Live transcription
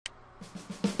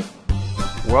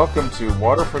Welcome to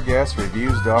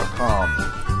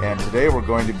waterforgasreviews.com, and today we're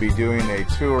going to be doing a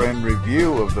tour and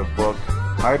review of the book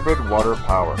Hybrid Water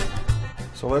Power.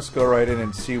 So let's go right in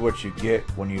and see what you get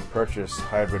when you purchase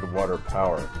Hybrid Water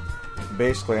Power.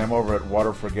 Basically, I'm over at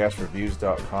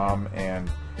waterforgasreviews.com, and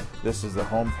this is the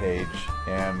home page,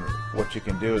 and what you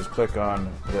can do is click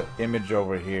on the image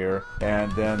over here,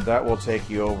 and then that will take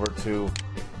you over to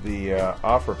the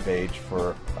offer page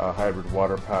for Hybrid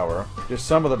Water Power. Just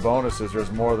some of the bonuses,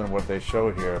 there's more than what they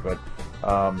show here, but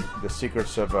the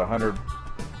secrets of 200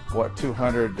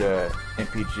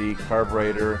 mpg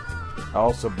carburetor.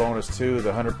 Also bonus 2,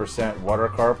 the 100% water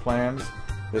car plans.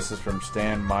 This is from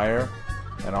Stan Meyer,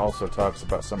 and also talks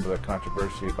about some of the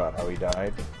controversy about how he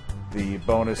died. The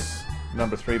bonus,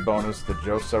 number 3 bonus, the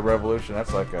JOSA Revolution.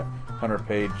 That's like a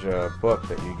 100-page book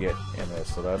that you get in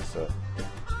this, so that's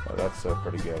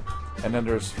pretty good. And then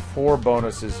there's 4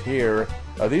 bonuses here.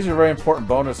 These are very important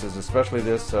bonuses, especially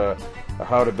this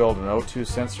how to build an O2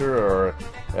 sensor, or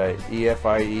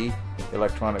EFIE,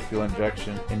 electronic fuel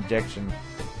injection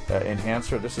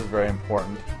enhancer. This is very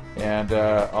important. And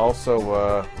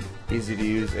also easy to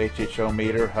use HHO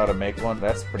meter, how to make one.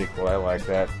 That's pretty cool. I like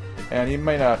that. And you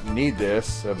may not need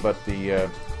this, but the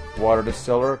water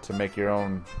distiller to make your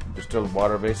own distilled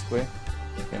water, basically.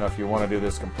 You know, if you want to do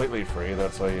this completely free,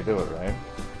 that's how you do it, right?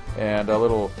 And a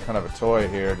little kind of a toy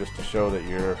here just to show that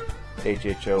your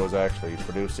HHO is actually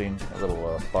producing a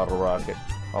little bottle rocket.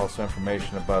 Also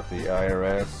information about the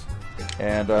IRS.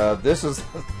 And this is,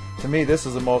 to me, this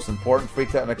is the most important, free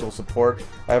technical support.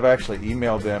 I've actually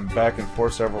emailed them back and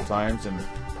forth several times in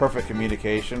perfect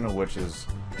communication, which is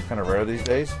kind of rare these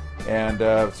days. And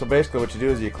so basically what you do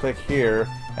is you click here,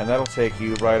 and that'll take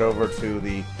you right over to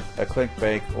the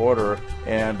ClickBank order,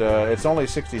 and it's only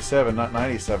 67, not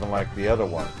 97 like the other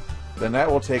one. Then that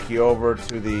will take you over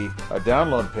to the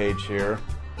download page here,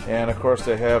 and of course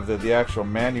they have the actual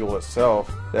manual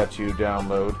itself that you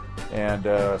download, and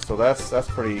so that's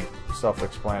pretty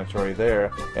self-explanatory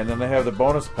there. And then they have the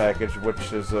bonus package,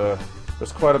 which is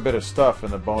there's quite a bit of stuff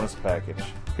in the bonus package.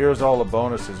 Here's all the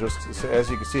bonuses. As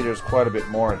you can see, there's quite a bit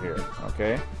more here.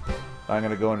 Okay, I'm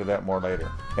going to go into that more later.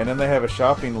 And then they have a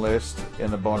shopping list in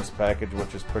the bonus package,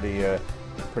 which is pretty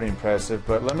impressive.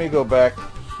 But let me go back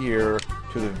here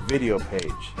to the video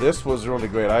page. This was really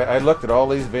great. I looked at all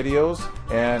these videos,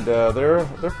 and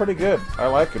they're pretty good. I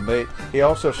like them. He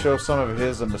also shows some of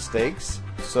his mistakes.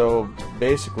 So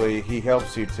basically, he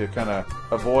helps you to kind of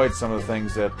avoid some of the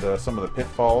things that some of the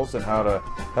pitfalls, and how to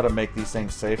make these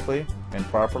things safely and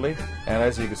properly. And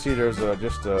as you can see, there's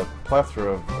just a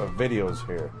plethora of videos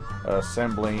here,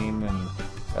 assembling and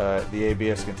the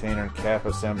ABS container and cap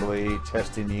assembly,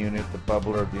 testing the unit, the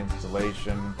bubbler, the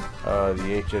installation,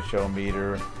 the HHO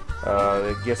meter.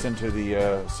 It gets into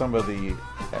the some of the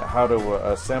how to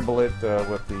assemble it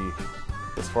with the,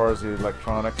 as far as the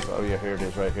electronics. Oh yeah, here it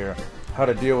is right here. How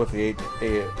to deal with the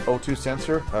O2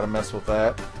 sensor, how to mess with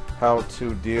that, how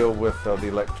to deal with the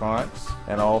electronics,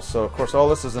 and also, of course, all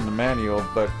this is in the manual,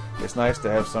 but it's nice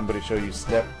to have somebody show you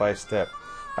step by step.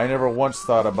 I never once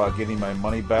thought about getting my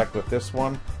money back with this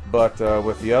one, but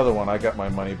with the other one, I got my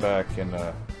money back in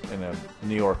a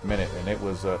New York minute, and it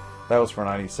was that was for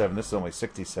 97. This is only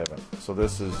 67, so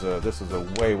this is a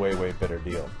way better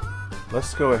deal.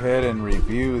 Let's go ahead and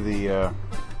review the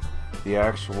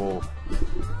actual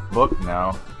book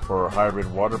now for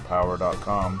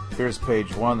hybridwaterpower.com. Here's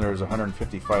page 1. There's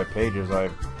 155 pages.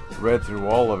 I've read through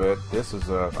all of it. This is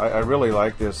I really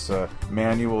like this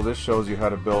manual. This shows you how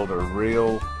to build a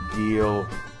real deal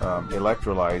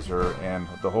electrolyzer and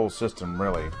the whole system,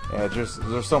 really. And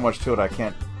there's so much to it. I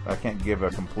can't give a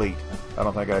complete. I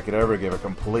don't think I could ever give a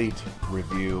complete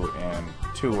review and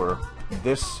tour.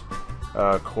 This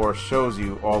course shows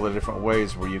you all the different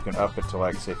ways where you can up it to,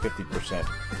 like, say, 50%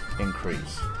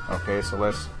 increase. Okay, so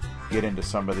let's get into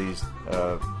some of these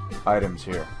items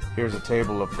here. Here's a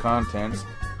table of contents.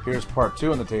 Here's part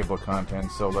 2 in the table of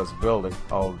contents, so let's build it.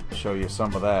 I'll show you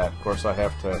some of that. Of course, I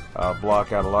have to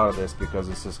block out a lot of this because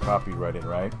this is copyrighted,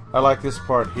 right? I like this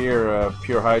part here.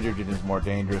 Pure hydrogen is more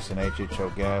dangerous than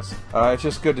HHO gas. It's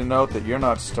just good to note that you're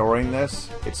not storing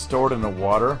this. It's stored in the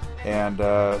water, and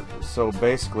so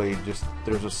basically just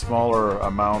there's a smaller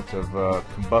amount of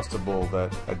combustible, a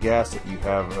gas that you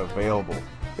have available.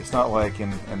 It's not like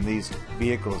in these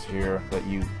vehicles here that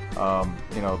you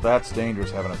know, that's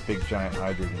dangerous, having a big giant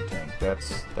hydrogen tank.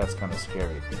 That's kind of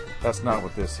scary. That's not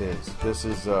what this is. This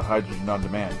is hydrogen on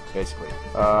demand, basically.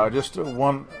 Just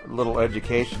one little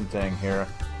education thing here.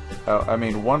 I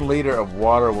mean, 1 liter of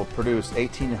water will produce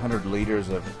 1,800 liters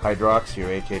of hydroxy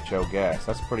or HHO gas.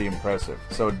 That's pretty impressive.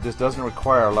 So this doesn't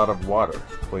require a lot of water,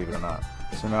 believe it or not.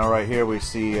 So now right here we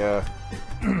see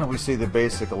we see the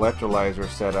basic electrolyzer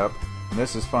setup, and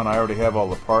this is fun. I already have all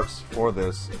the parts for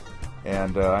this,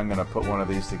 and I'm going to put one of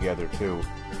these together too.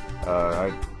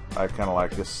 I kind of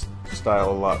like this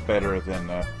style a lot better than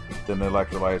the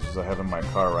electrolyzers I have in my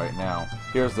car right now.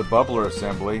 Here's the bubbler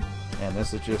assembly, and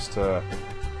this is just a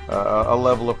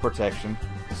level of protection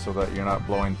so that you're not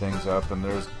blowing things up, and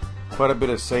there's quite a bit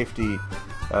of safety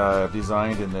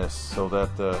designed in this so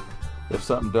that if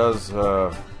something does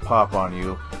pop on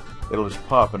you, it'll just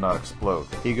pop and not explode.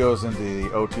 He goes into the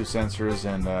O2 sensors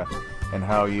and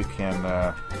how you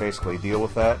can basically deal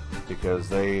with that, because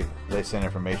they send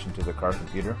information to the car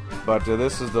computer. But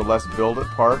this is the Let's Build It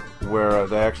part, where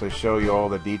they actually show you all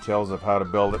the details of how to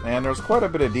build it, and there's quite a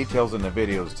bit of details in the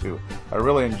videos too. I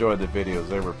really enjoyed the videos.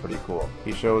 They were pretty cool.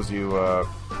 He shows you a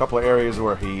couple of areas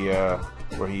where he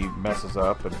messes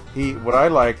up, and what I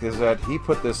like is that he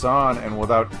put this on, and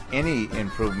without any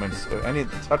improvements, any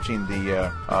touching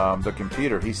the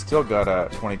computer, he's still got a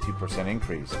 22%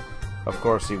 increase. Of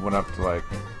course, he went up to like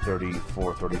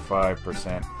 34,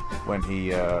 35% when he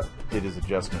did his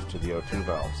adjustments to the O2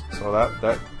 valves. So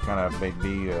that kind of made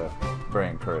me very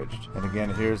encouraged. And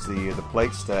again, here's the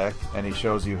plate stack, and he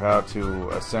shows you how to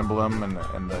assemble them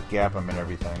and gap them and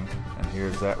everything. And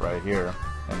here's that right here,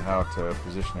 and how to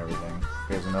position everything.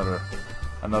 Here's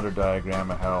another diagram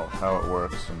of how it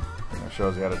works, and it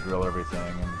shows you how to drill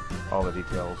everything and all the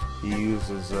details. He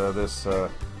uses the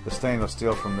stainless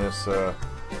steel from this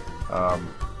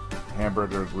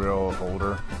hamburger grill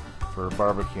holder for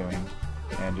barbecuing,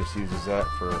 and just uses that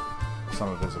for some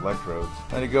of his electrodes.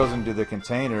 Then he goes into the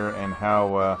container and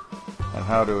how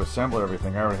to assemble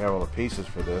everything. I already have all the pieces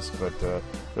for this, but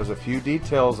there's a few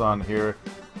details on here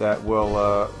that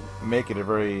will make it a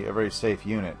very safe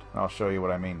unit. I'll show you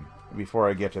what I mean. Before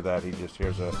I get to that,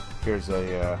 here's a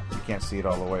you can't see it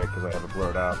all the way because I have it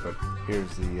blurred out, but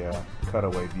here's the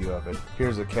cutaway view of it.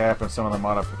 Here's the cap and some of the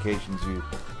modifications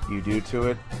you do to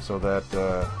it so that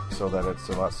it's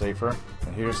a lot safer.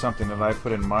 And here's something that I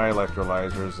put in my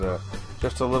electrolyzers,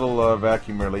 just a little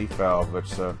vacuum relief valve,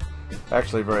 which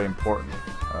actually very important,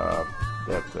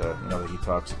 that he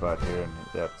talks about here, and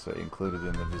that's included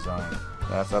in the design.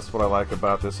 That's what I like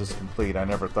about this. Is complete. I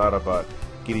never thought about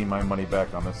getting my money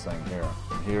back on this thing here.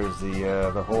 Here's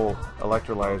the whole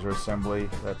electrolyzer assembly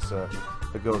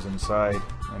that goes inside,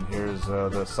 and here's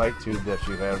the sight tube that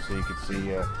you have, so you can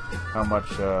see how much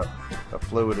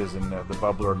fluid is in the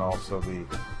bubbler and also the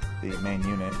main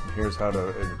unit. Here's how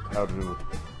to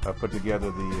put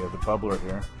together the bubbler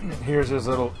here. Here's his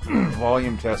little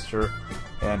volume tester,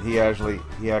 and he actually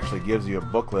gives you a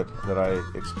booklet that I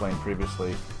explained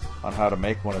previously on how to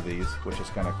make one of these, which is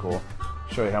kind of cool.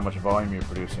 Show you how much volume you're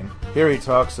producing. Here he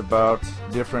talks about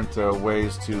different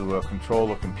ways to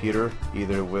control a computer,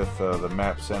 either with the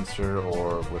map sensor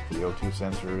or with the O2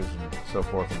 sensors and so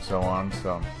forth and so on.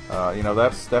 So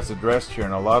that's addressed here,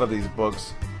 and a lot of these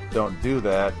books don't do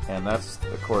that, and that's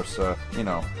of course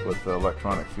with the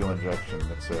electronic fuel injection,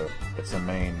 it's a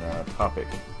main topic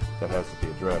that has to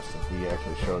be addressed, and he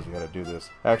actually shows you how to do this.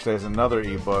 Actually, there's another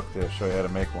ebook to show you how to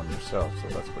make one yourself, so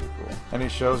that's pretty cool. And he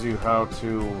shows you how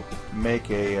to make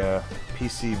a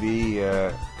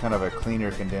PCV, kind of a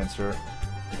cleaner condenser,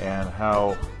 and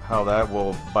how that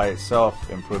will by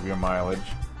itself improve your mileage,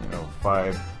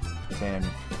 5, 10,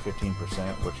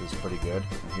 15%, which is pretty good.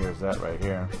 And here's that right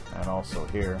here, and also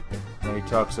here. And he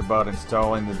talks about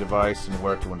installing the device and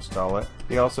where to install it.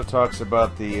 He also talks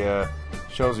about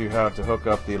shows you how to hook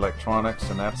up the electronics,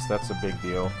 and that's a big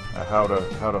deal. How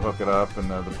to hook it up, and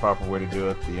the proper way to do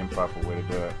it, the improper way to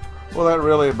do it. Well, that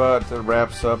really about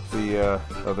wraps up the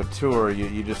tour.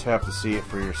 You just have to see it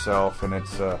for yourself, and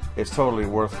it's totally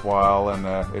worthwhile. And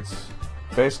it's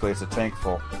basically a tank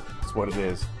full. That's what it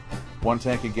is. One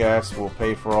tank of gas will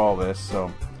pay for all this,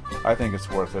 so I think it's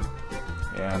worth it,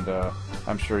 and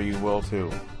I'm sure you will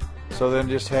too. So then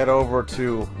just head over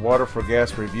to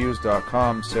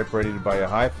waterforgasreviews.com, separated by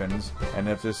hyphens, and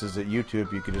if this is at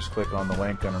YouTube, you can just click on the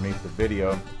link underneath the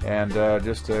video, and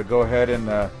just go ahead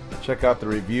and check out the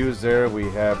reviews there. We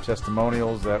have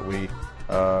testimonials that we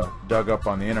dug up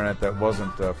on the internet that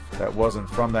wasn't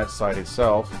from that site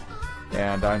itself,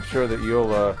 and I'm sure that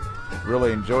you'll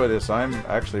really enjoy this. I'm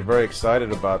actually very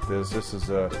excited about this. This is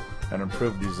an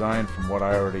improved design from what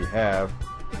I already have,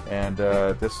 and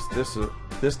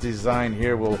this design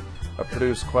here will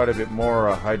produce quite a bit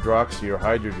more hydroxy or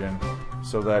hydrogen,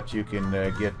 so that you can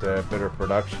get better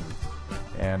production.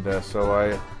 And so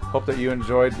I hope that you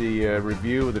enjoyed the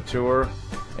review of the tour,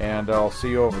 and I'll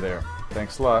see you over there.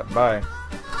 Thanks a lot. Bye.